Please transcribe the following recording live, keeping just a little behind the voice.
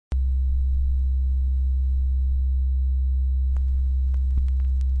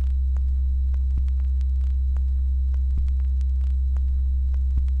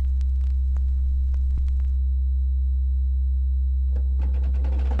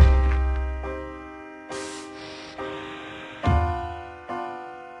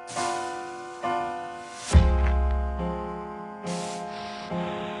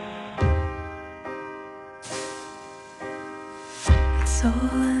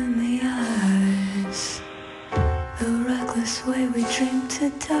soul in the eyes, the reckless way we dream to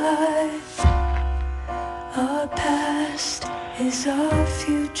die. Our past is our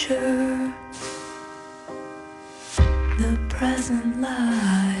future. The present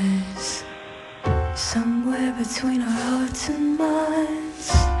lies somewhere between our hearts and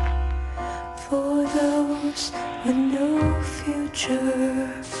minds. For those with no future,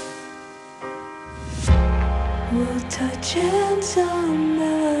 we'll touch hands on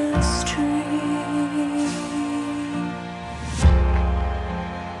the street,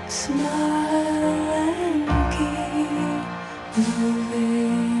 smile and keep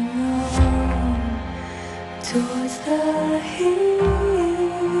moving on towards the heat.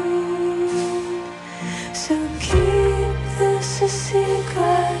 So keep this a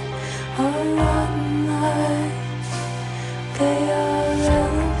secret, our rotten life. They are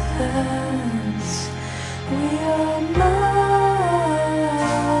elephants, we are mice,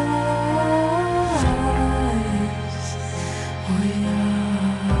 we are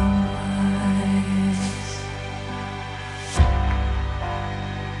wise.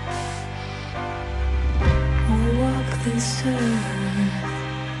 We'll walk this earth,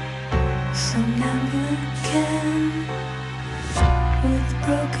 somnambulent again, with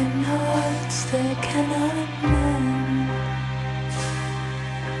broken hearts that cannot mend.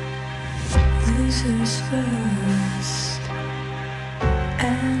 Losers first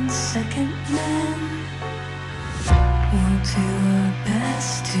and second men, we'll do our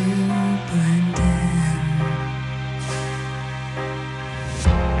best to blend in.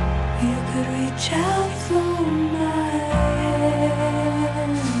 You could reach out for my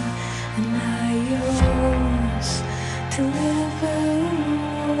hand, and I yours, to deliver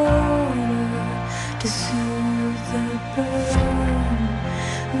water to soothe the burn.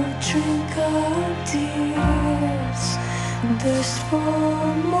 We'll drink our tears and thirst for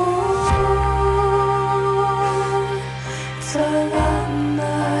more. It's our